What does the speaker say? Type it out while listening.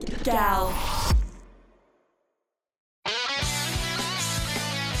Gal.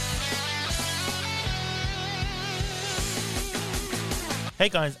 Hey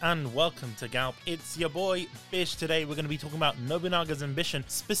guys, and welcome to Galp. It's your boy Bish. Today we're going to be talking about Nobunaga's Ambition,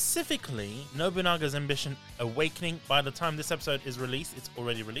 specifically Nobunaga's Ambition Awakening. By the time this episode is released, it's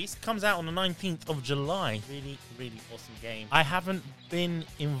already released. It comes out on the 19th of July. Really awesome game. I haven't been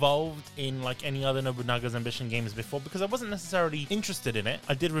involved in like any other Nobunaga's Ambition games before because I wasn't necessarily interested in it.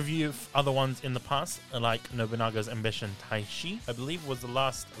 I did review other ones in the past, like Nobunaga's Ambition Taishi, I believe was the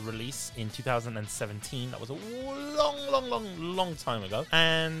last release in 2017. That was a long time ago.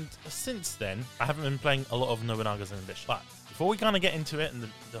 And since then, I haven't been playing a lot of Nobunaga's Ambition. But before we kind of get into it and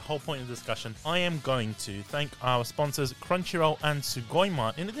the whole point of the discussion, I am going to thank our sponsors Crunchyroll and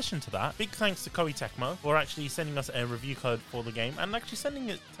Sugoima. In addition to that, big thanks to Koei Tecmo for actually sending us a review code for the game and actually sending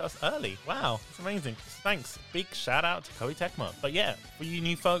it to us early. Wow, it's amazing. Thanks. Big shout out to Koei Tecmo. But yeah, for you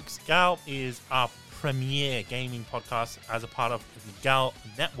new folks, Gal is our premier gaming podcast as a part of the Gal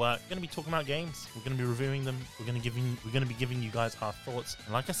Network. We're going to be talking about games. We're going to be reviewing them. We're going to be giving you guys our thoughts.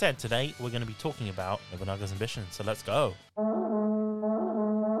 And like I said, today we're going to be talking about Nobunaga's Ambition. So let's go.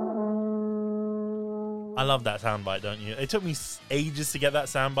 I love that soundbite, don't you? It took me ages to get that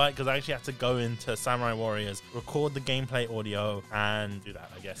soundbite because I actually had to go into Samurai Warriors, record the gameplay audio, and do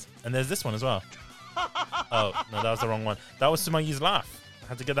that, I guess. And there's this one as well. Oh, no, that was the wrong one. That was Sumayi's laugh. I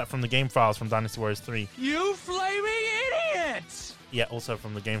had to get that from the game files from Dynasty Warriors 3. You flaming idiot! Yeah, also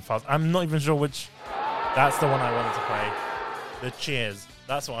from the game files. I'm not even sure which. That's the one I wanted to play. The cheers.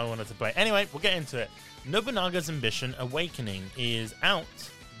 That's what I wanted to play. Anyway, we'll get into it. Nobunaga's Ambition Awakening is out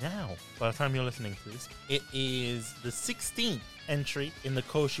now. By the time you're listening to this, it is the 16th entry in the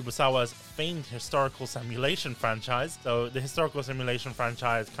Koei Shibusawa's famed historical simulation franchise. So the historical simulation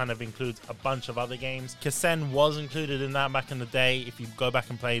franchise kind of includes a bunch of other games. Kasen was included in that back in the day. If you go back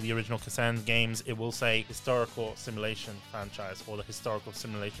and play the original Kasen games, it will say historical simulation franchise or the historical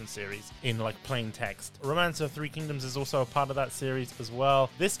simulation series in like plain text. Romance of Three Kingdoms is also a part of that series as well.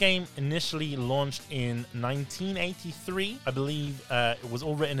 This game initially launched in 1983. I believe it was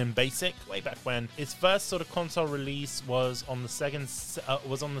all written in BASIC way back when. Its first sort of console release was on the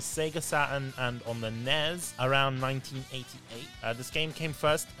Sega Saturn and on the NES around 1988. This game came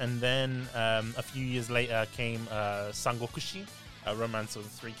first, and then a few years later came Sangokushi, Romance of the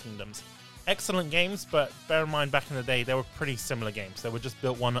Three Kingdoms. Excellent games, but bear in mind back in the day they were pretty similar games. They were just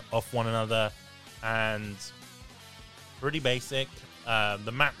built one off one another and pretty basic.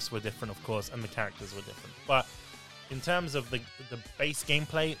 The maps were different, of course, and the characters were different, but in terms of the base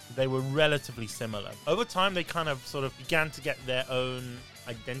gameplay, they were relatively similar. Over time, they kind of sort of began to get their own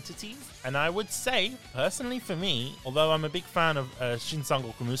identities. And I would say, personally for me, although I'm a big fan of Shin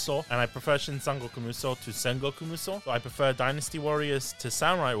Sangoku Musou, and I prefer Shin Sangoku Musou to Sengoku Musou, so I prefer Dynasty Warriors to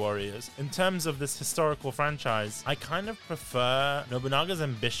Samurai Warriors. In terms of this historical franchise, I kind of prefer Nobunaga's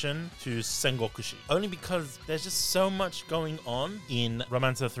Ambition to Sengokushi, only because there's just so much going on in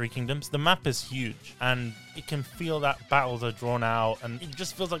Romance of the Three Kingdoms. The map is huge, and it can feel that battles are drawn out, and it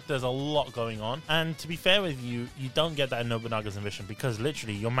just feels like there's a lot going on. And to be fair with you, you don't get that in Nobunaga's Ambition because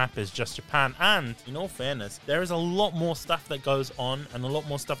literally your map is just Japan. And in all fairness, there is a lot more stuff that goes on and a lot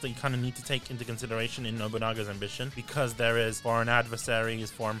more stuff that you kind of need to take into consideration in Nobunaga's Ambition, because there is foreign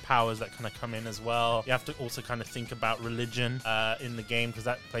adversaries, foreign powers that kind of come in as well. You have to also kind of think about religion in the game, because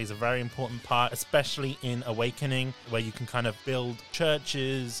that plays a very important part, especially in Awakening, where you can kind of build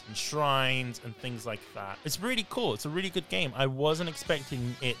churches and shrines and things like that. It's really cool. It's a really good game. I wasn't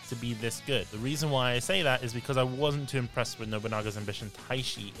expecting it to be this good. The reason why I say that is because I wasn't too impressed with Nobunaga's Ambition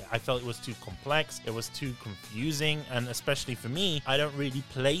Taishi. I felt it was too complex, it was too confusing, and especially for me, I don't really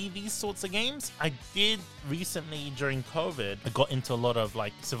play these sorts of games. I did recently during COVID, I got into a lot of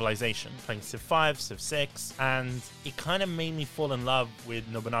like Civilization, playing Civ 5, Civ 6, and it kind of made me fall in love with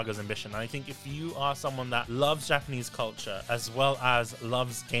Nobunaga's Ambition. And I think if you are someone that loves Japanese culture as well as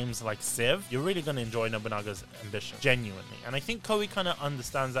loves games like Civ, you're really going to enjoy Nobunaga's Ambition, genuinely. And I think Koei kind of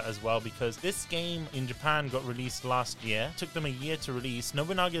understands that as well, because this game in Japan got released last year. It took them a year to release.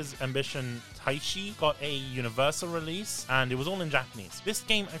 Nobunaga's Ambition Taishi got a universal release, and it was all in Japanese. This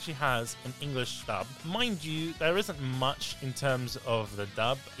game actually has an English dub. Mind you, there isn't much in terms of the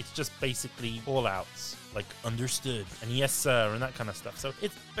dub. It's just basically call-outs, like understood and yes sir and that kind of stuff. So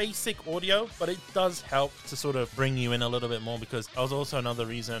it's basic audio, but it does help to sort of bring you in a little bit more, because that was also another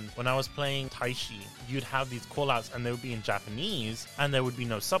reason when I was playing Taishi, you'd have these call-outs and they would be in Japanese and there would be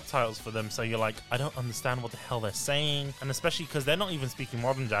no subtitles for them, so you're like, I don't understand what the hell they're saying. And especially because they're not even speaking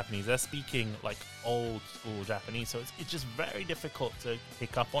modern Japanese, they're speaking like old school Japanese, so it's just very difficult to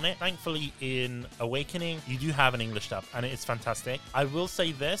pick up on it. Thankfully, in Awakening, you do have an English dub, and it's fantastic. I will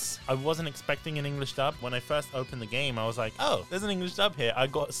say this, I wasn't expecting an English dub. When I first opened the game, I was like, oh, there's an English dub here. I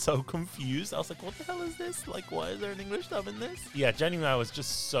got so confused. I was like, what the hell is this? Like, why is there an English dub in this? Yeah, genuinely, I was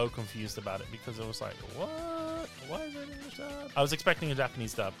just so confused about it because it was like, what? Why is there an English dub? I was expecting a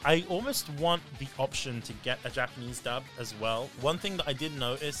Japanese dub. I almost want the option to get a Japanese dub as well. One thing that I did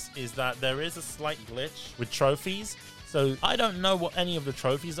notice is that there is a slight glitch with trophies. So I don't know what any of the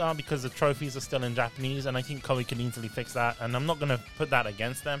trophies are because the trophies are still in Japanese, and I think Koei can easily fix that, and I'm not going to put that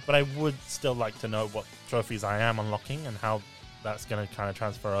against them, but I would still like to know what trophies I am unlocking and how that's going to kind of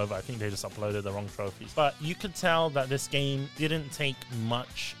transfer over. I think they just uploaded the wrong trophies. But you could tell that this game didn't take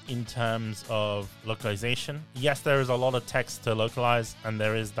much in terms of localization. Yes, there is a lot of text to localize, and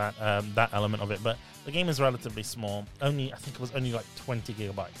there is that element of it, but the game is relatively small. I think it was only like 20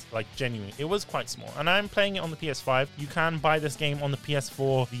 gigabytes. Like, genuinely, it was quite small. And I'm playing it on the PS5. You can buy this game on the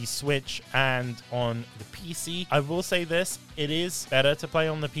PS4, the Switch, and on the PC. I will say this, it is better to play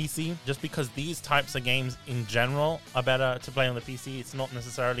on the PC just because these types of games in general are better to play on the PC. It's not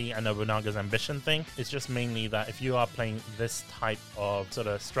necessarily a Nobunaga's Ambition thing. It's just mainly that if you are playing this type of sort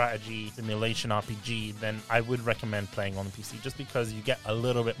of strategy simulation RPG, then I would recommend playing on the PC just because you get a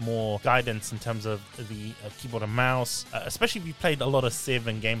little bit more guidance in terms of the keyboard and mouse, especially if you played a lot of Civ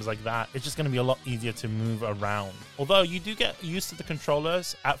and games like that. It's just going to be a lot easier to move around. Although you do get used to the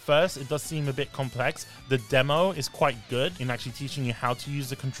controllers at first, it does seem a bit complex. The demo is quite good in actually teaching you how to use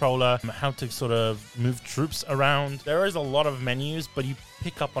the controller, how to sort of move troops around. There is a lot of menus, but you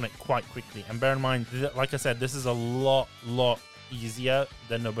pick up on it quite quickly. And bear in mind, like I said, this is a lot easier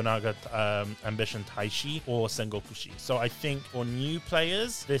than Nobunaga Ambition Taishi or Sengokushi. So I think for new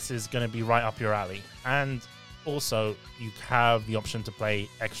players, this is going to be right up your alley. And also, you have the option to play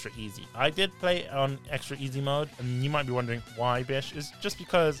extra easy. I did play on extra easy mode, and you might be wondering why, Bish. It's just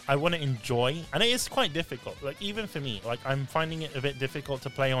because I want to enjoy, and it is quite difficult. Like, even for me, like, I'm finding it a bit difficult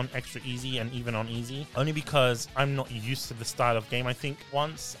to play on extra easy and even on easy, only because I'm not used to the style of game. I think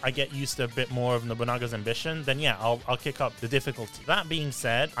once I get used to a bit more of Nobunaga's Ambition, then yeah, I'll kick up the difficulty. That being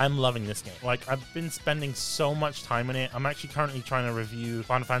said, I'm loving this game. Like, I've been spending so much time in it. I'm actually currently trying to review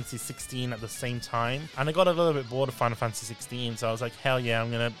Final Fantasy 16 at the same time, and I got a little bit bored of Final Fantasy 16, so I was like, hell yeah,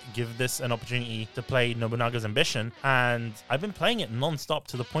 I'm gonna give this an opportunity to play Nobunaga's Ambition. And I've been playing it non-stop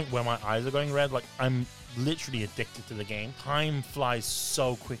to the point where my eyes are going red. Like, I'm literally addicted to the game. Time flies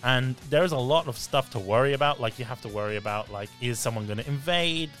so quick, and there's a lot of stuff to worry about. Like, you have to worry about, like, is someone going to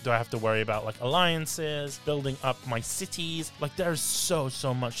invade? Do I have to worry about, like, alliances, building up my cities? Like, there's so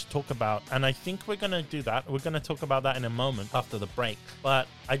much to talk about, and I think we're going to do that. We're going to talk about that in a moment after the break, but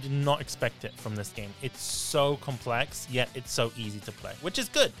I did not expect it from this game. It's so complex, yet it's so easy to play, which is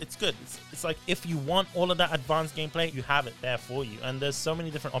good. It's good. It's like, if you want all of that advanced gameplay, you have it there for you, and there's so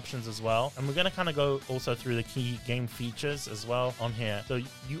many different options as well, and we're going to kind of go also through the key game features as well on here. So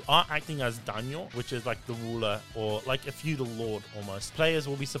you are acting as daimyo, which is like the ruler or like a feudal lord almost. Players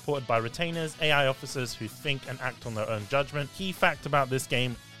will be supported by retainers, AI officers who think and act on their own judgment. Key fact about this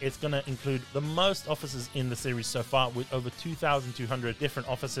game, it's going to include the most officers in the series so far, with over 2,200 different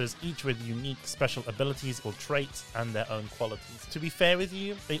officers, each with unique special abilities or traits and their own qualities. To be fair with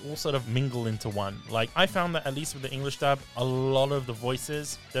you, they all sort of mingle into one. Like, I found that at least with the English dub, a lot of the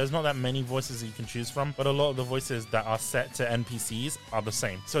voices, there's not that many voices that you can choose from, but a lot of the voices that are set to NPCs are the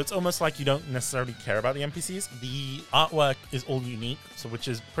same. So it's almost like you don't necessarily care about the NPCs. The artwork is all unique, so which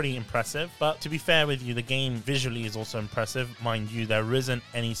is pretty impressive. But to be fair with you, the game visually is also impressive. Mind you, there isn't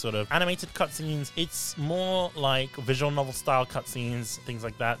any sort of animated cutscenes. It's more like visual novel style cutscenes, things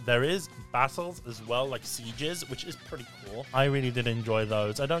like that. There is battles as well, like sieges, which is pretty cool. I really did enjoy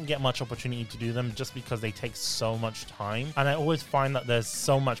those. I don't get much opportunity to do them just because they take so much time, and I always find that there's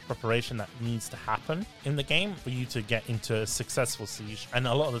so much preparation that needs to happen in the game for you to get into a successful siege, and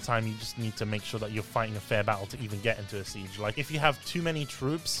a lot of the time you just need to make sure that you're fighting a fair battle to even get into a siege. Like, if you have too many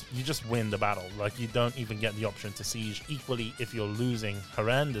troops, you just win the battle. Like, you don't even get the option to siege. Equally, if you're losing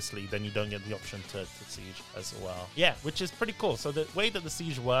horrendously, then you don't get the option to siege as well. Yeah, which is pretty cool. So the way that the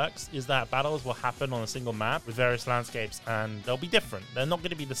siege works is that battles will happen on a single map with various landscapes, and they'll be different. They're not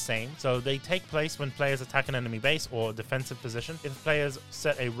going to be the same. So they take place when players attack an enemy base or defensive position. If players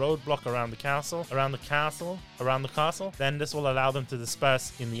set a roadblock around the castle, then this will allow them to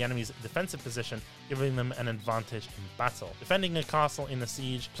disperse in the enemy's defensive position, giving them an advantage in battle. Defending a castle in a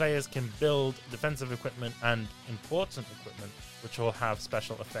siege, players can build defensive equipment and important equipment, which will have special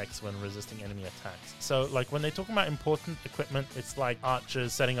special effects when resisting enemy attacks. So like when they talk about important equipment, it's like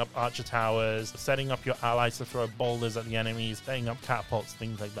archers, setting up archer towers, setting up your allies to throw boulders at the enemies, setting up catapults,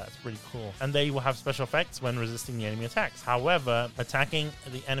 things like that. It's pretty cool. And they will have special effects when resisting the enemy attacks. However, attacking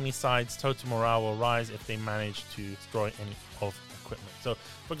the enemy side's total morale will rise if they manage to destroy any of equipment. So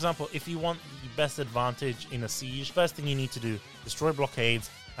for example, if you want the best advantage in a siege, first thing you need to do, destroy blockades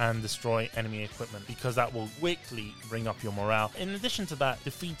and destroy enemy equipment, because that will quickly bring up your morale. In addition to that,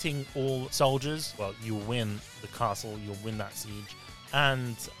 defeating all soldiers, well, you'll win the castle, you'll win that siege,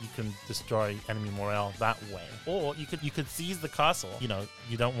 and you can destroy enemy morale that way. Or you could seize the castle. You know,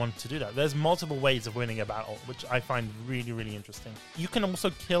 you don't want to do that. There's multiple ways of winning a battle, which I find really, really interesting. You can also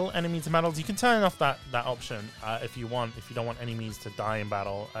kill enemies in battles. You can turn off that option if you want. If you don't want enemies to die in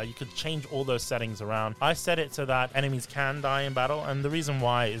battle, you could change all those settings around. I set it so that enemies can die in battle, and the reason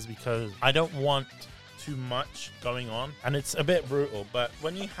why is because I don't want too much going on, and it's a bit brutal. But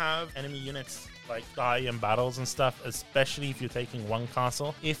when you have enemy units like die in battles and stuff, especially if you're taking one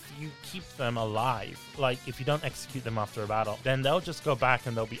castle, if you keep them alive, like if you don't execute them after a battle, then they'll just go back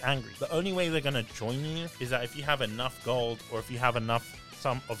and they'll be angry. The only way they're going to join you is that if you have enough gold, or if you have enough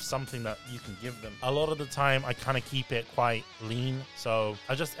something that you can give them. A lot of the time I kind of keep it quite lean, so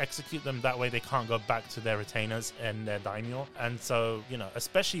I just execute them. That way they can't go back to their retainers and their daimyo. And so, you know,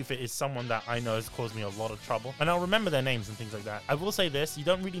 especially if it is someone that I know has caused me a lot of trouble, and I'll remember their names and things like that. I will say this, you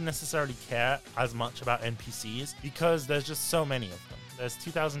don't really necessarily care as much about NPCs because there's just so many of them. There's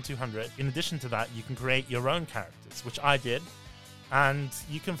 2,200. In addition to that, you can create your own characters, which I did, and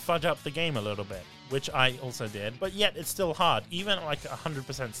you can fudge up the game a little bit, which I also did, but yet it's still hard. Even at like 100%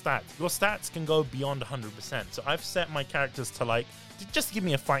 stats, your stats can go beyond 100%. So I've set my characters to like, just give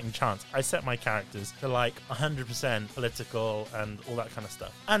me a fighting chance. I set my characters to like 100% political and all that kind of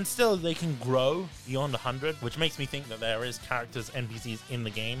stuff. And still they can grow beyond 100, which makes me think that there is characters, NPCs in the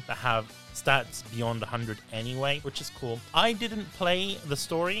game that have stats beyond 100 anyway, which is cool. I didn't play the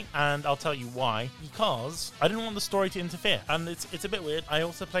story, and I'll tell you why. Because I didn't want the story to interfere, and it's a bit weird. I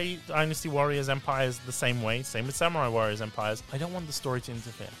also play Dynasty Warriors Empires the same way, same with Samurai Warriors Empires. I don't want the story to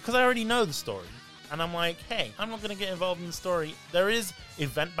interfere because I already know the story. And I'm like, hey, I'm not going to get involved in the story. There is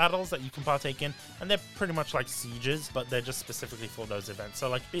event battles that you can partake in, and they're pretty much like sieges, but they're just specifically for those events. So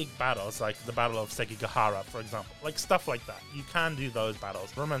like big battles, like the Battle of Sekigahara, for example, like stuff like that. You can do those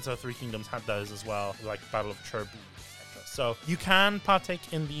battles. Romancer Three Kingdoms had those as well, like Battle of Cherbu. So you can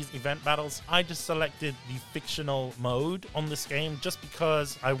partake in these event battles. I just selected the fictional mode on this game just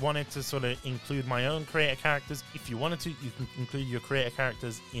because I wanted to sort of include my own creator characters. If you wanted to, you can include your creator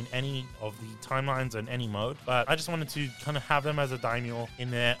characters in any of the timelines and any mode. But I just wanted to kind of have them as a daimyo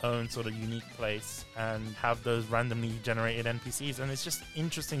in their own sort of unique place and have those randomly generated NPCs. And it's just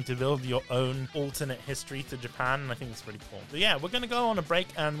interesting to build your own alternate history to Japan. And I think it's pretty cool. So yeah, we're going to go on a break.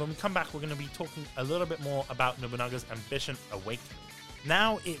 And when we come back, we're going to be talking a little bit more about Nobunaga's ambition awakening.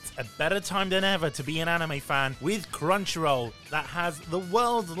 Now it's a better time than ever to be an anime fan with Crunchyroll, that has the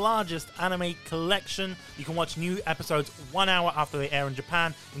world's largest anime collection. You can watch new episodes 1 hour after they air in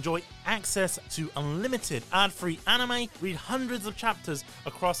Japan, enjoy access to unlimited ad-free anime, read hundreds of chapters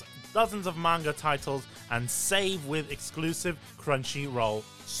across dozens of manga titles, and save with exclusive Crunchyroll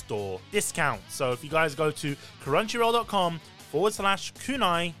store discounts. So if you guys go to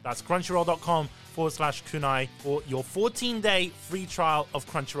crunchyroll.com/kunai, that's crunchyroll.com/kunai for your 14-day free trial of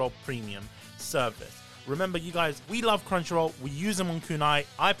Crunchyroll Premium service. Remember, you guys, we love Crunchyroll. We use them on Kunai.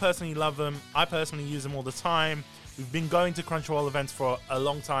 I personally love them. I personally use them all the time. We've been going to Crunchyroll events for a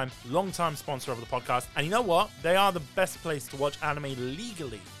long time sponsor of the podcast. And you know what? They are the best place to watch anime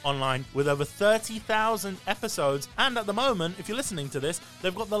legally online with over 30,000 episodes. And at the moment, if you're listening to this,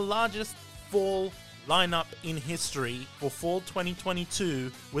 they've got the largest fall lineup in history for fall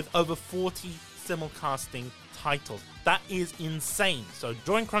 2022 with over 40 simulcasting titles. That is insane. So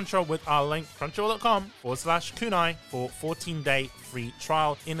join Crunchyroll with our link, crunchyroll.com/kunai for 14-day free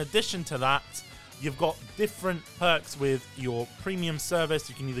trial. In addition to that, you've got different perks with your premium service.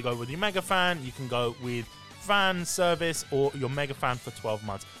 You can either go with your Mega Fan, you can go with Fan service, or your Mega Fan for 12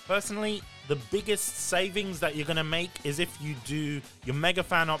 months. Personally, the biggest savings that you're going to make is if you do your Mega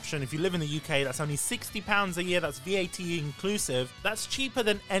Fan option. If you live in the UK, that's only £60 a year. That's VAT inclusive. That's cheaper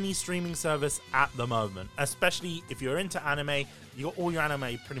than any streaming service at the moment, especially if you're into anime. You got all your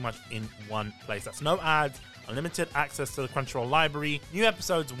anime pretty much in one place. That's no ads, unlimited access to the Crunchyroll library, new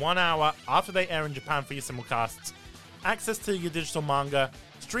episodes 1 hour after they air in Japan for your simulcasts, access to your digital manga,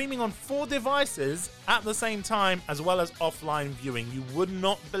 streaming on 4 devices at the same time, as well as offline viewing. You would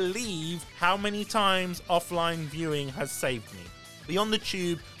not believe how many times offline viewing has saved me. Beyond the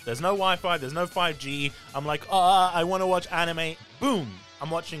tube, there's no Wi-Fi, there's no 5G. I'm like, I want to watch anime. Boom. I'm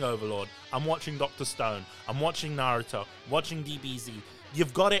watching Overlord, I'm watching Dr. Stone, I'm watching Naruto, watching DBZ.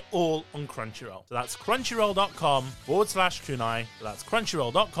 You've got it all on Crunchyroll. So that's crunchyroll.com/kunai. So that's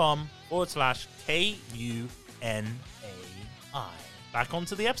crunchyroll.com/KUNAI. Back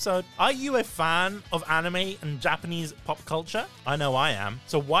onto the episode. Are you a fan of anime and Japanese pop culture? I know I am.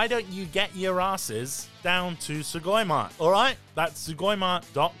 So why don't you get your asses down to Sugoi Mart? All right, that's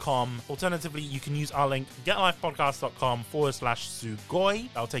sugoimart.com. Alternatively, you can use our link,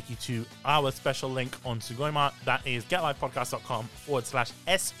 getlifepodcast.com/Sugoi. That'll take you to our special link on Sugoi Mart. That is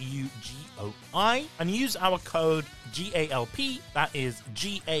getlifepodcast.com/SUGOI. And use our code GALP, that is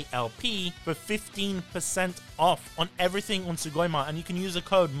GALP, for 15% off on everything on Sugoi Mart. And you can use the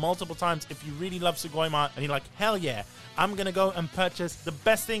code multiple times if you really love Sugoi Mart and you're like, hell yeah, I'm gonna go and purchase the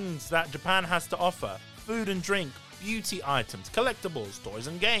best things that Japan has to offer. Food and drink, beauty items, collectibles, toys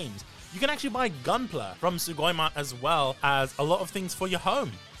and games. You can actually buy Gunpla from Sugoi Mart as well as a lot of things for your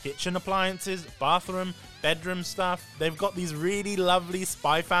home. Kitchen appliances, bathroom, bedroom stuff. They've got these really lovely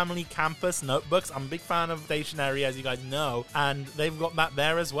Spy Family campus notebooks. I'm a big fan of stationery, as you guys know, and they've got that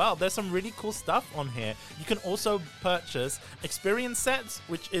there as well. There's some really cool stuff on here. You can also purchase experience sets,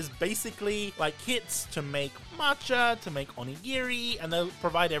 which is basically like kits to make matcha, to make onigiri, and they'll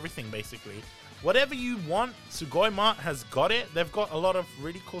provide everything basically. Whatever you want, Sugoi Mart has got it. They've got a lot of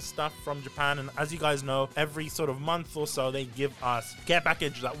really cool stuff from Japan, and as you guys know, every sort of month or so they give us care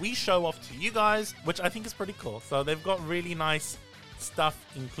package that we show off to you guys, which I think is pretty cool. So they've got really nice stuff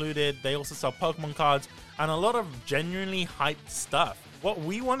included. They also sell Pokemon cards and a lot of genuinely hyped stuff. What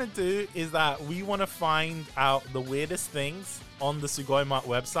we want to do is that we want to find out the weirdest things on the Sugoi Mart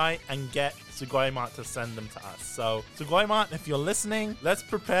website and get Sugoi Mart to send them to us. So Sugoi Mart, if you're listening, let's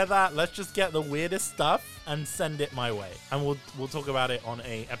prepare that. Let's just get the weirdest stuff and send it my way. And we'll talk about it on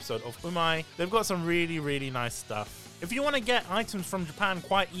a episode of Umai. They've got some really, really nice stuff. If you want to get items from Japan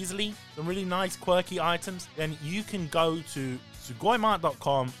quite easily, some really nice quirky items, then you can go to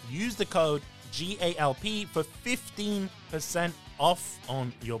sugoimart.com, use the code GALP for 15% off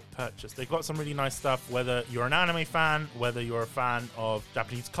on your purchase. They've got some really nice stuff, whether you're an anime fan, whether you're a fan of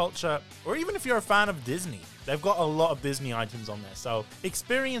Japanese culture, or even if you're a fan of Disney. They've got a lot of Disney items on there. So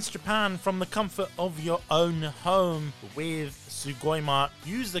experience Japan from the comfort of your own home with Sugoi Mart.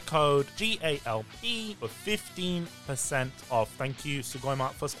 Use the code GALP for 15% off. Thank you, Sugoi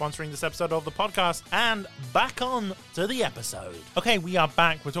Mart, for sponsoring this episode of the podcast. And back on to the episode. Okay, we are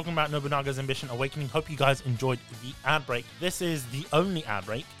back. We're talking about Nobunaga's Ambition Awakening. Hope you guys enjoyed the ad break. This is the only ad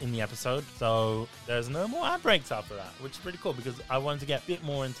break in the episode, so there's no more ad breaks after that, which is pretty cool because I wanted to get a bit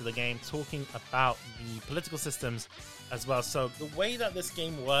more into the game, talking about the political systems as well. So the way that this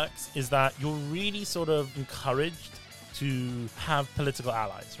game works is that you're really sort of encouraged to have political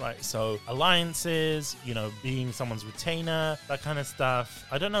allies, right? So alliances, you know, being someone's retainer, that kind of stuff.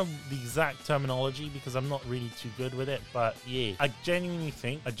 I don't know the exact terminology because I'm not really too good with it, but yeah, I genuinely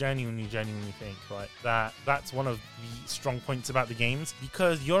think, right, that that's one of the strong points about the games,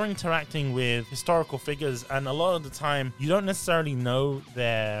 because you're interacting with historical figures, and a lot of the time you don't necessarily know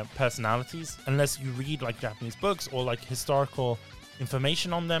their personalities unless you read like Japanese books or like historical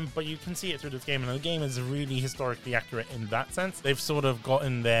information on them, but you can see it through this game, and the game is really historically accurate in that sense. They've sort of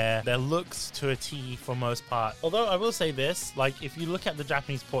gotten their looks to a T for most part. Although I will say this, like if you look at the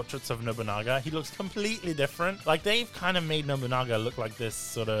Japanese portraits of Nobunaga, he looks completely different. Like they've kind of made Nobunaga look like this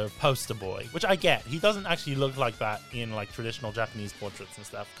sort of poster boy, which I get. He doesn't actually look like that in like traditional Japanese portraits and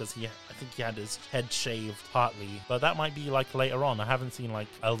stuff, because I think he had his head shaved partly, but that might be like later on. I haven't seen like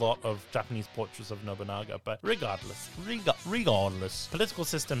a lot of Japanese portraits of Nobunaga, but regardless, political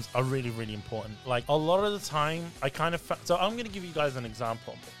systems are really, really important. Like a lot of the time, I kind of so I'm going to give you guys an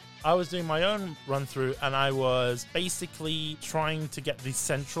example. I was doing my own run through and I was basically trying to get the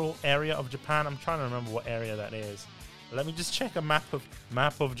central area of Japan. I'm trying to remember what area that is. Let me just check a map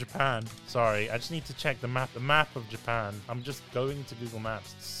of Japan. Sorry, I just need to check the map of Japan. I'm just going to Google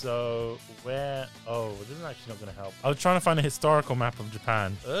Maps. So where? Oh, this is actually not going to help. I was trying to find a historical map of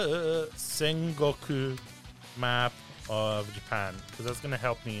Japan. Sengoku map of Japan, because that's going to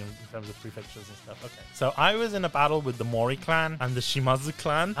help me in terms of prefectures and stuff. Okay, so I was in a battle with the Mori clan and the Shimazu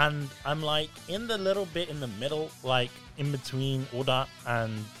clan, and I'm like in the little bit in the middle, like in between Oda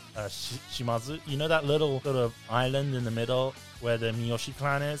and Shimazu. You know that little sort of island in the middle where the Miyoshi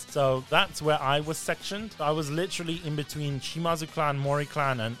clan is? So that's where I was sectioned. I was literally in between Shimazu clan, Mori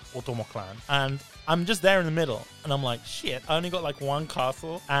clan, and Otomo clan, and I'm just there in the middle, and I'm like, shit, I only got like one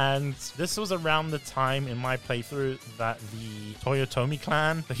castle. And this was around the time in my playthrough that the Toyotomi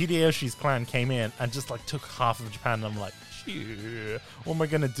clan, the Hideyoshi's clan, came in and just like took half of Japan, and I'm like, Hideyoshi, what am I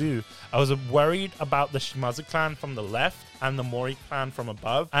gonna do? I was worried about the Shimazu clan from the left and the Mori clan from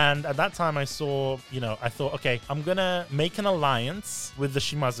above. And at that time I saw, I thought, okay, I'm gonna make an alliance with the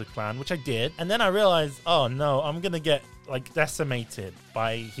Shimazu clan, which I did. And then I realized, oh no, I'm gonna get like decimated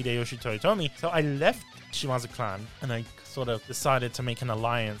by Hideyoshi Toyotomi. So I left Shimazu clan and I sort of decided to make an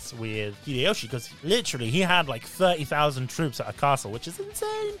alliance with Hideyoshi, because literally he had like 30,000 troops at a castle, which is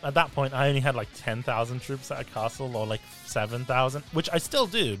insane. At that point, I only had like 10,000 troops at a castle, or like 7,000, which I still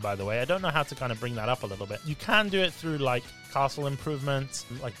do, by the way. I don't know how to kind of bring that up a little bit. You can do it through like castle improvements,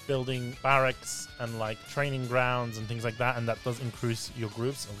 like building barracks and like training grounds and things like that, and that does increase your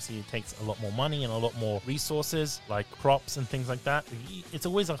groups. Obviously it takes a lot more money and a lot more resources, like crops and things like that. It's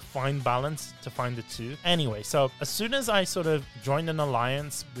always a fine balance to find the two. Anyway, so as soon as I sort of joined an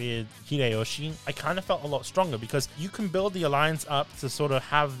alliance with Hideyoshi, I kind of felt a lot stronger, because you can build the alliance up to sort of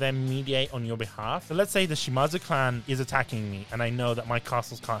have them mediate on your behalf. So let's say the Shimazu clan is attacking me and I know that my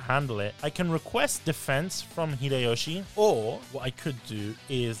castles can't handle it. I can request defense from Hideyoshi, or what I could do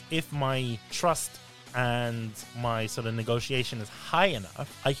is, if my trust and my sort of negotiation is high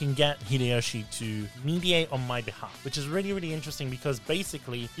enough, I can get Hideyoshi to mediate on my behalf, which is really, really interesting, because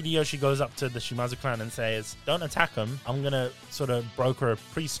basically Hideyoshi goes up to the Shimazu clan and says, don't attack him. I'm going to sort of broker a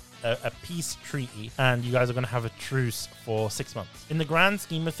peace treaty, and you guys are going to have a truce for 6 months. In the grand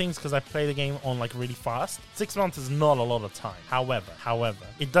scheme of things, because I play the game on like really fast, 6 months is not a lot of time. However,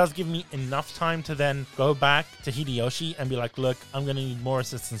 it does give me enough time to then go back to Hideyoshi and be like, look, I'm going to need more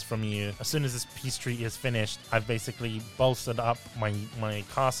assistance from you. As soon as this peace treaty is finished, I've basically bolstered up my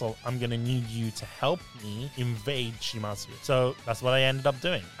castle. I'm going to need you to help me invade Shimazu. So that's what I ended up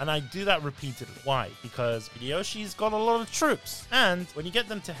doing. And I do that repeatedly. Why? Because Hideyoshi's got a lot of troops. And when you get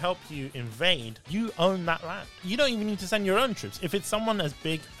them to help you invade, you own that land. You don't even need to send your own troops. If it's someone as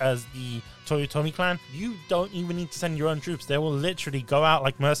big as the Toyotomi clan, you don't even need to send your own troops. They will literally go out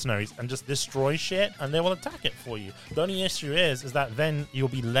like mercenaries and just destroy shit, and they will attack it for you. The only issue is that then you'll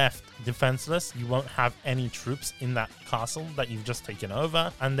be left defenseless. You won't have any troops in that castle that you've just taken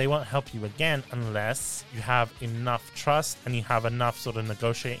over, and they won't help you again unless you have enough trust and you have enough sort of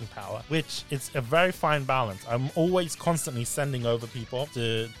negotiating power, which is a very fine balance. I'm always constantly sending over people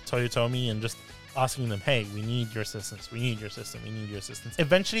to Toyotomi and just asking them, hey, we need your assistance, we need your assistance, we need your assistance.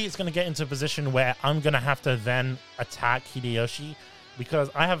 Eventually it's going to get into a position where I'm going to have to then attack Hideyoshi, because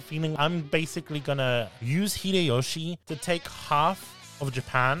I have a feeling I'm basically going to use Hideyoshi to take half of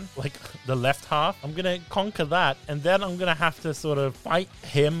Japan, like the left half. I'm going to conquer that, and then I'm going to have to sort of fight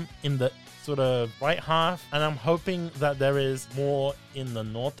him in the sort of right half, and I'm hoping that there is more in the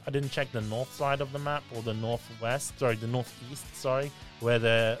north. I didn't check the north side of the map, or the northeast, where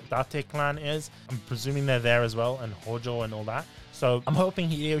the Date clan is. I'm presuming they're there as well, and Hojo and all that. So I'm hoping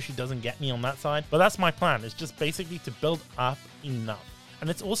Hideyoshi doesn't get me on that side, but that's my plan. It's just basically to build up enough. And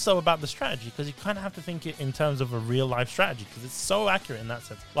it's also about the strategy, because you kind of have to think it in terms of a real life strategy, because it's so accurate in that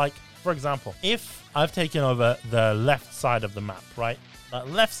sense. Like, for example, if I've taken over the left side of the map, right? That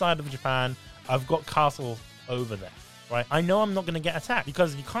left side of Japan, I've got castles over there, right? I know I'm not going to get attacked,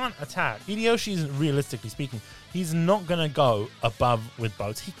 because you can't attack. Hideyoshi's, realistically speaking, he's not going to go above with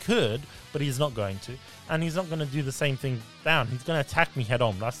boats. He could, but he's not going to. And he's not going to do the same thing down. He's going to attack me head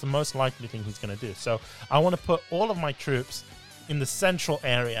on. That's the most likely thing he's going to do. So I want to put all of my troops in the central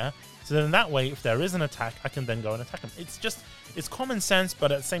area, so then that way, if there is an attack, I can then go and attack him. It's common sense, but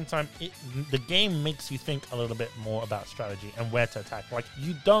at the same time, the game makes you think a little bit more about strategy and where to attack. Like,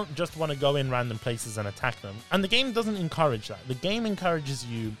 you don't just want to go in random places and attack them. And the game doesn't encourage that. The game encourages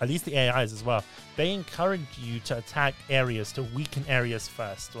you, at least the AIs as well, they encourage you to attack areas, to weaken areas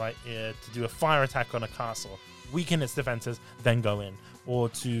first, right? To do a fire attack on a castle, weaken its defenses, then go in. Or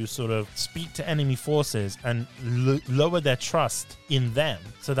to sort of speak to enemy forces and lower their trust in them,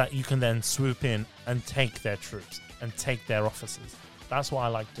 so that you can then swoop in and take their troops and take their officers. That's what I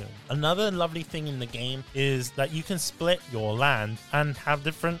like doing. Another lovely thing in the game is that you can split your land and have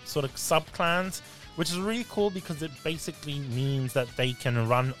different sort of sub-clans, which is really cool, because it basically means that they can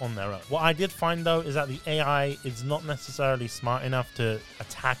run on their own. What I did find, though, is that the AI is not necessarily smart enough to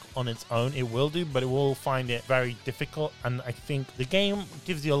attack on its own. It will do, but it will find it very difficult. And I think the game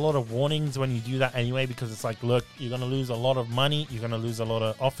gives you a lot of warnings when you do that anyway, because it's like, look, you're going to lose a lot of money, you're going to lose a lot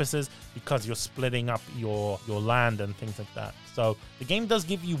of officers, because you're splitting up your land and things like that. So the game does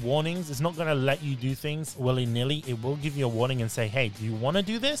give you warnings. It's not going to let you do things willy-nilly. It will give you a warning and say, hey, do you want to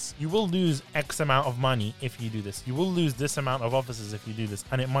do this? You will lose X amount amount of money if you do this. You will lose this amount of officers if you do this,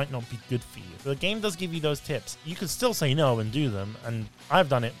 and it might not be good for you. The game does give you those tips. You can still say no and do them, and I've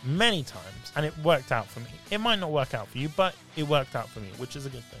done it many times, and it worked out for me. It might not work out for you, but it worked out for me, which is a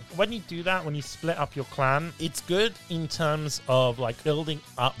good thing. When you do that, when you split up your clan, it's good in terms of like building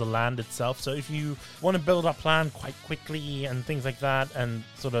up the land itself. So if you want to build up land quite quickly and things like that, and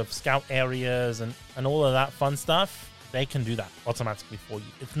sort of scout areas and all of that fun stuff, they can do that automatically for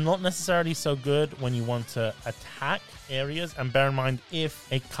you. It's not necessarily so good when you want to attack areas, and bear in mind, if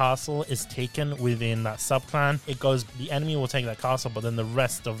a castle is taken within that subclan, the enemy will take that castle, but then the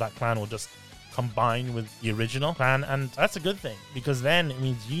rest of that clan will just combine with the original clan, and that's a good thing, because then it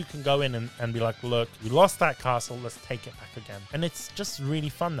means you can go in and be like, look, we lost that castle, let's take it back again. And it's just really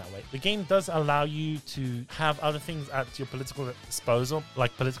fun that way. The game does allow you to have other things at your political disposal,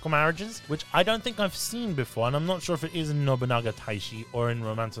 like political marriages, which I don't think I've seen before, and I'm not sure if it is in Nobunaga Taishi or in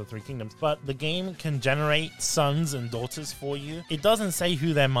Romance of the Three Kingdoms, but the game can generate sons and daughters for you. It doesn't say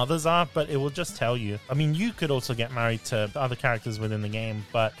who their mothers are, but it will just tell you. I mean, you could also get married to the other characters within the game,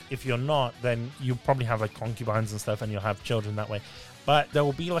 but if you're not, then you'll probably have like concubines and stuff, and you'll have children that way. But there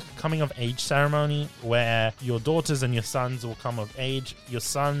will be like a coming of age ceremony where your daughters and your sons will come of age. Your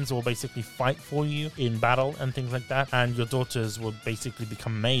sons will basically fight for you in battle and things like that, and your daughters will basically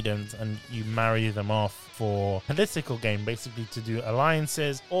become maidens, and you marry them off for political gain, basically to do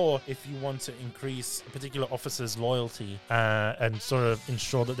alliances, or if you want to increase a particular officer's loyalty and sort of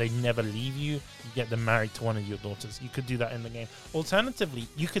ensure that they never leave you, you get them married to one of your daughters. You could do that in the game. Alternatively,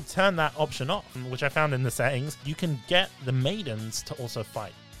 you could turn that option off, which I found in the settings. You can get the maidens to also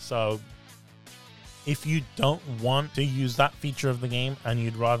fight. So if you don't want to use that feature of the game and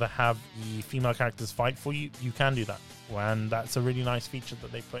you'd rather have the female characters fight for you, you can do that. And that's a really nice feature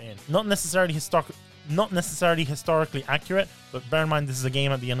that they put in. Not necessarily historically accurate, but bear in mind, this is a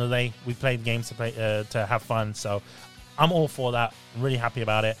game at the end of the day. We played games to have fun, so I'm all for that. I'm really happy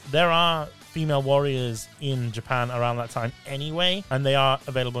about it. There are female warriors in Japan around that time anyway, and they are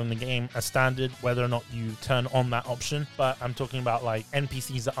available in the game as standard, whether or not you turn on that option. But I'm talking about like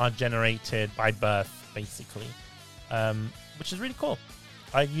NPCs that are generated by birth, basically, which is really cool.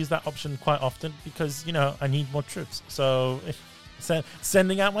 I use that option quite often because, you know, I need more troops. So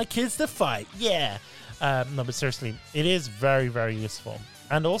sending out my kids to fight. Yeah. No, but seriously, it is very, very useful.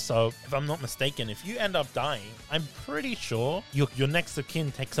 And also, if I'm not mistaken, if you end up dying, I'm pretty sure your next of kin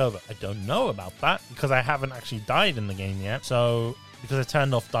takes over. I don't know about that because I haven't actually died in the game yet. So, because I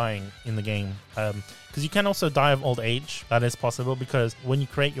turned off dying in the game. Because you can also die of old age. That is possible because when you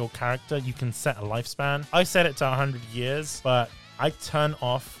create your character, you can set a lifespan. I set it to 100 years, but I turn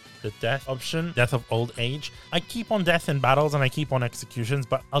off the death option, death of old age. I keep on death in battles and I keep on executions,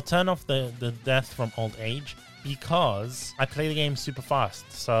 but I'll turn off the death from old age because I play the game super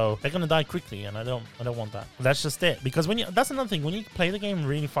fast. So they're gonna die quickly, and I don't want that. That's just it. Because that's another thing. When you play the game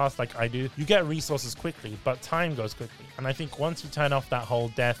really fast like I do, you get resources quickly, but time goes quickly. And I think once you turn off that whole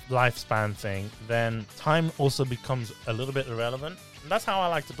death lifespan thing, then time also becomes a little bit irrelevant. And that's how I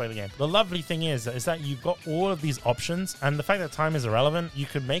like to play the game. The lovely thing is that you've got all of these options, and the fact that time is irrelevant, you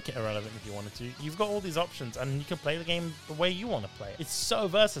could make it irrelevant if you wanted to. You've got all these options, and you can play the game the way you want to play it. It's so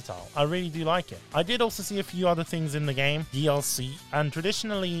versatile. I really do like it. I did also see a few other things in the game, DLC, and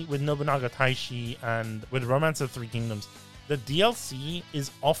traditionally with Nobunaga Taishi and with Romance of the Three Kingdoms, the DLC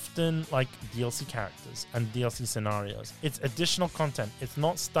is often like DLC characters and DLC scenarios. It's additional content. It's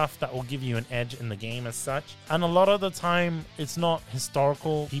not stuff that will give you an edge in the game as such. And a lot of the time, it's not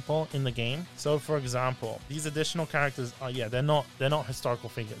historical people in the game. So, for example, these additional characters are, they're not historical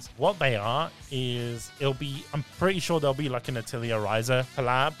figures. What they are is, I'm pretty sure there'll be like an Atelier Ryza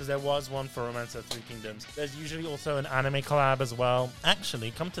collab, because there was one for Romance of the Three Kingdoms. There's usually also an anime collab as well.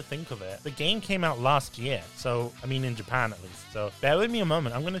 Actually, come to think of it, the game came out last year. So, I mean, in Japan at least. So bear with me a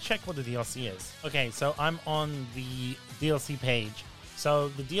moment. I'm going to check what the DLC is. Okay, so I'm on the DLC page. So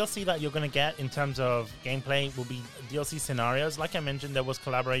the DLC that you're going to get in terms of gameplay will be DLC scenarios. Like I mentioned, there was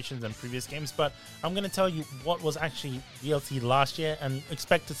collaborations in previous games, but I'm going to tell you what was actually DLC last year and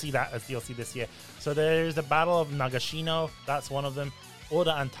expect to see that as DLC this year. So there's the Battle of Nagashino. That's one of them.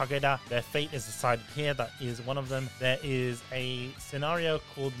 Oda and Takeda, their fate is decided here. That is one of them. There is a scenario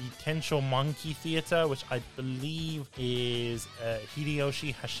called the Tensho Monkey Theater, which I believe is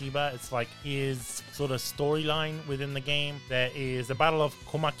Hideyoshi Hashiba. It's like his sort of storyline within the game. There is the Battle of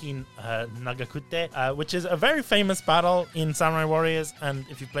Komaki Nagakute, which is a very famous battle in Samurai Warriors. And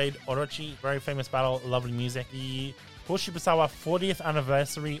if you played Orochi, very famous battle, lovely music. The Hoshibusawa 40th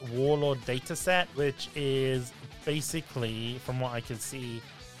Anniversary Warlord dataset, which is basically, from what I can see,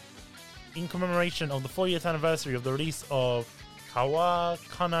 in commemoration of the 40th anniversary of the release of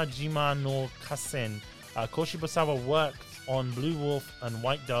Kawakanajima no Kasen. Koshibasawa worked on Blue Wolf and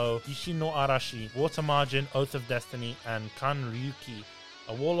White Doe, Ishi no Arashi, Water Margin, Oath of Destiny, and Kanryuki.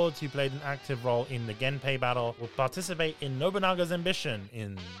 A warlord who played an active role in the Genpei battle will participate in Nobunaga's ambition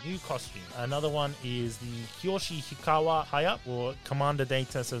in new costume. Another one is the Kyoshi Hikawa High-Up, or Commander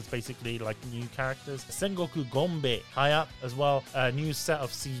Data, so it's basically like new characters. Sengoku Gombe High-Up, as well a new set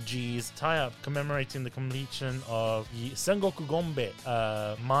of CGs tie-up commemorating the completion of the Sengoku Gombe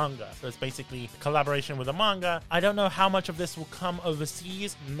manga. So it's basically a collaboration with a manga. I don't know how much of this will come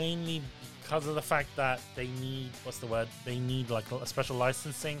overseas, mainly because of the fact that they need, they need like a special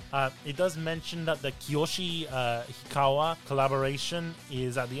licensing. It does mention that the Kyoshi Hikawa collaboration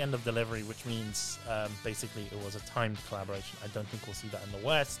is at the end of delivery, which means basically it was a timed collaboration. I don't think we'll see that in the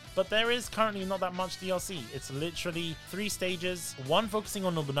West, but there is currently not that much DLC. It's literally 3 stages, 1 focusing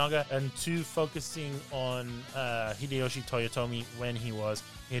on Nobunaga and 2 focusing on Hideyoshi Toyotomi when he was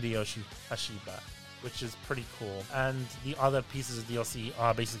Hideyoshi Hashiba, which is pretty cool. And the other pieces of DLC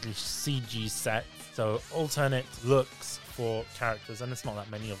are basically CG sets, so alternate looks for characters, and it's not that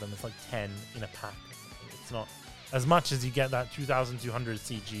many of them. It's like 10 in a pack. It's not as much as you get that 2,200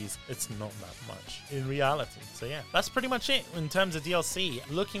 CGs. It's not that much in reality. So yeah, that's pretty much it in terms of DLC.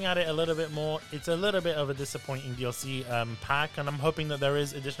 Looking at it a little bit more, it's a little bit of a disappointing DLC pack, and I'm hoping that there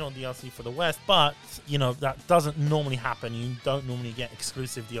is additional DLC for the West, but you know, that doesn't normally happen. You don't normally get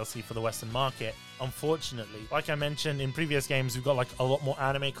exclusive DLC for the Western market, unfortunately. Like I mentioned in previous games, we've got like a lot more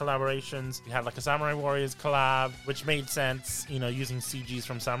anime collaborations. We had like a Samurai Warriors collab, which made sense, you know, using CGs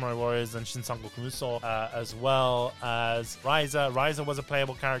from Samurai Warriors and Shinsangoku Musou, as well as Ryza. Ryza was a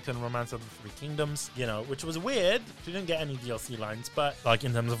playable character in Romance of the Three Kingdoms, you know, which was weird. She didn't get any DLC lines, but like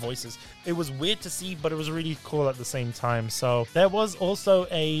in terms of voices, it was weird to see, but it was really cool at the same time. So there was also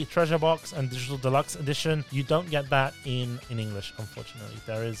a treasure box and digital deluxe edition. You don't get that in English, unfortunately.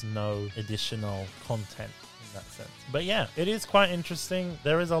 There is no additional content in that sense. But yeah, it is quite interesting.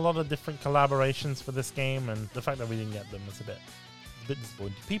 There is a lot of different collaborations for this game, and the fact that we didn't get them is a bit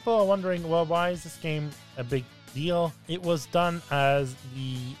disappointing. People are wondering, well, why is this game a big deal? It was done as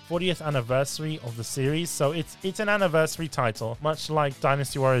the 40th anniversary of the series, so it's an anniversary title, much like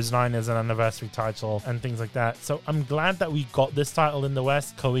Dynasty Warriors 9 is an anniversary title and things like that. So I'm glad that we got this title in the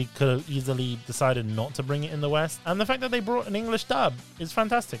West. Koei could have easily decided not to bring it in the West, and the fact that they brought an English dub is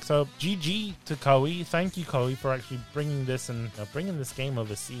fantastic. So GG to Koei. Thank you, Koei, for actually bringing this and bringing this game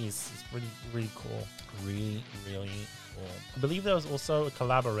overseas. It's really cool. Really cool. I believe there was also a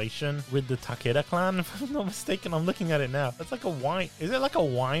collaboration with the Takeda clan, if I'm not mistaken. I'm looking at it now. It's like a wine. Is it like a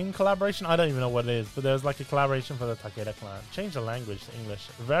wine collaboration? I don't even know what it is, but there's like a collaboration for the Takeda clan. Change the language to English.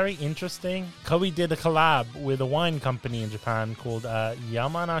 Very interesting. Koei did a collab with a wine company in Japan called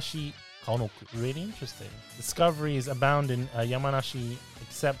Yamanashi Konoku. Really interesting. Discoveries abound in Yamanashi,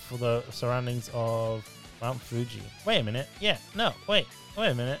 except for the surroundings of Mount Fuji. Wait a minute. Yeah, no, wait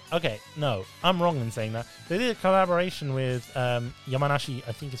a minute. Okay, no, I'm wrong in saying that. They did a collaboration with Yamanashi,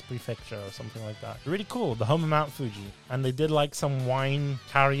 I think it's prefecture or something like that. Really cool, the home of Mount Fuji. And they did like some wine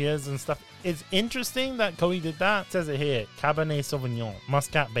carriers and stuff. It's interesting that Koei did that. It says it here, Cabernet Sauvignon,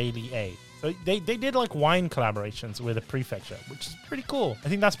 Muscat Bailey A. So they did like wine collaborations with a prefecture, which is pretty cool. I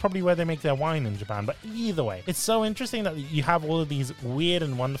think that's probably where they make their wine in Japan. But either way, it's so interesting that you have all of these weird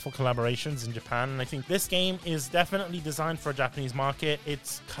and wonderful collaborations in Japan. And I think this game is definitely designed for a Japanese market.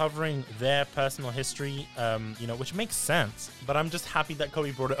 It's covering their personal history, you know, which makes sense. But I'm just happy that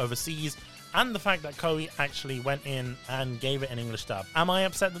Koei brought it overseas. And the fact that Koei actually went in and gave it an English dub. Am I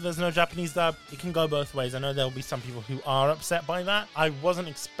upset that there's no Japanese dub? It can go both ways. I know there'll be some people who are upset by that. I wasn't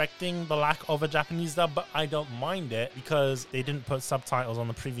expecting the lack of a Japanese dub, but I don't mind it because they didn't put subtitles on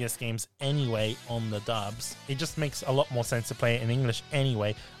the previous games anyway on the dubs. It just makes a lot more sense to play it in English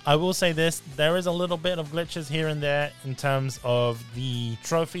anyway. I will say this, there is a little bit of glitches here and there in terms of the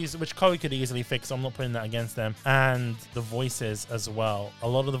trophies, which Koei could easily fix. So I'm not putting that against them. And the voices as well. A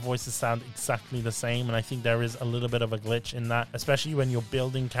lot of the voices sound exactly the same, and I think there is a little bit of a glitch in that, especially when you're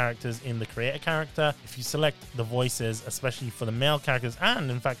building characters in the creator character. If you select the voices, especially for the male characters and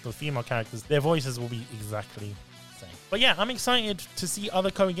in fact the female characters, their voices will be exactly the same. But yeah, I'm excited to see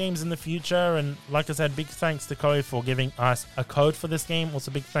other Koei games in the future, and like I said, big thanks to Koei for giving us a code for this game. Also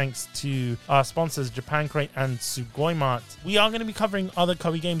big thanks to our sponsors Japan Crate and Sugoi Mart. We are going to be covering other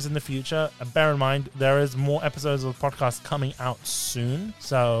Koei games in the future. Bear in mind, there is more episodes of the podcast coming out soon.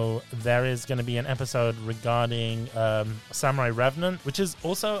 So there is going to be an episode regarding Samurai Revenant, which is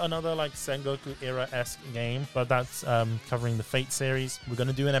also another like Sengoku era-esque game, but that's covering the Fate series. We're going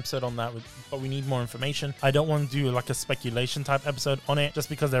to do an episode on that, but we need more information. I don't want to do like a speculation type episode on it, just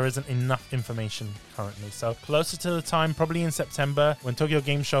because there isn't enough information currently. So closer to the time, probably in September, when Tokyo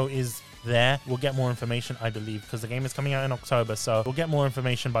Game Show is there, we'll get more information, I believe, because the game is coming out in October, so we'll get more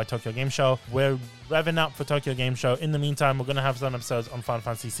information by Tokyo Game Show. We're revving up for Tokyo Game Show. In the meantime, we're going to have some episodes on Final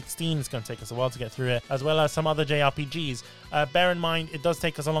Fantasy 16. It's going to take us a while to get through it, as well as some other JRPGs. Bear in mind, it does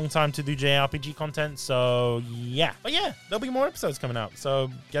take us a long time to do JRPG content, so yeah. But yeah, there'll be more episodes coming out,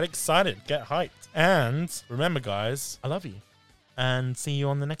 so get excited, get hyped. And remember, guys, I love you, and see you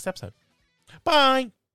on the next episode. Bye!